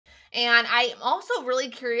And I'm also really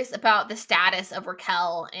curious about the status of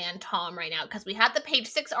Raquel and Tom right now, because we had the Page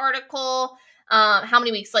 6 article, how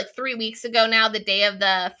many weeks? Like 3 weeks ago now, the day of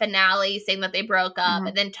the finale, saying that they broke up.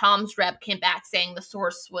 And then Tom's rep came back saying the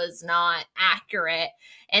source was not accurate.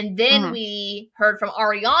 And then we heard from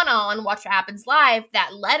Ariana on Watch What Happens Live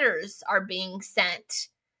that letters are being sent,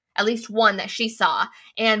 at least one that she saw.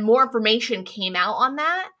 And more information came out on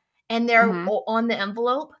that. And there on the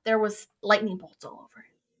envelope, there was lightning bolts all over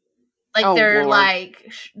it. Like, they're Lord.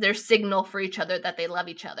 like, their signal for each other that they love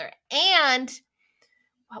each other. And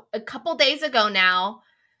a couple days ago now,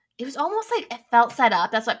 it was almost like it felt set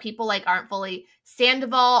up. That's what people like aren't fully.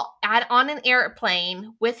 Sandoval on an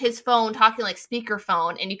airplane with his phone talking like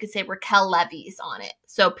speakerphone, and you could say Raquel Leviss on it.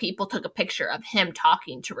 So people took a picture of him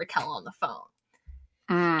talking to Raquel on the phone.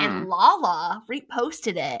 And Lala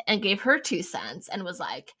reposted it and gave her 2 cents and was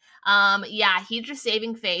like, yeah, he's just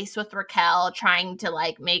saving face with Raquel, trying to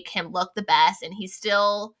like make him look the best, and he's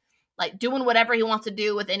still like doing whatever he wants to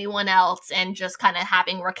do with anyone else, and just kind of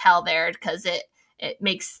having Raquel there because it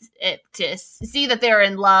makes it to see that they're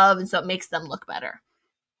in love, and so it makes them look better.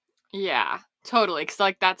 Yeah, totally. Because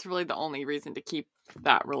like that's really the only reason to keep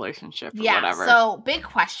that relationship. Or whatever. So big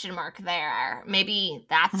question mark there. Maybe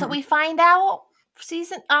that's what we find out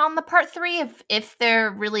on the part 3, if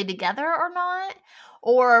they're really together or not.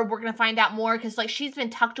 Or we're going to find out more because, like, she's been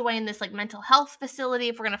tucked away in this, like, mental health facility.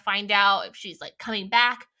 If we're going to find out if she's, like, coming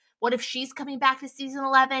back. What if she's coming back to season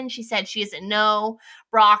 11? She said she doesn't know.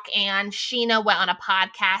 Brock and Sheena went on a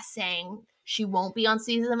podcast saying she won't be on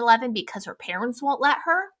season 11 because her parents won't let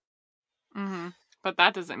her. But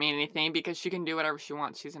that doesn't mean anything because she can do whatever she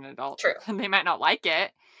wants. She's an adult. True. And they might not like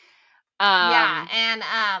it. Yeah, and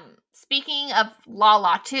speaking of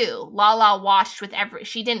Lala too, Lala watched with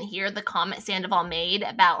she didn't hear the comment Sandoval made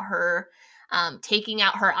about her taking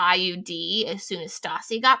out her IUD as soon as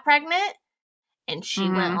Stassi got pregnant, and she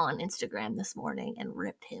went on Instagram this morning and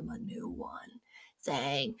ripped him a new one,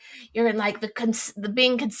 saying, "You're in like the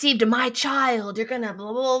being conceived of my child. You're gonna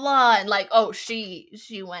blah blah blah," and like, oh, she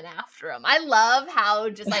went after him. I love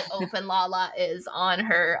how just like open Lala is on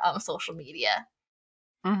her social media.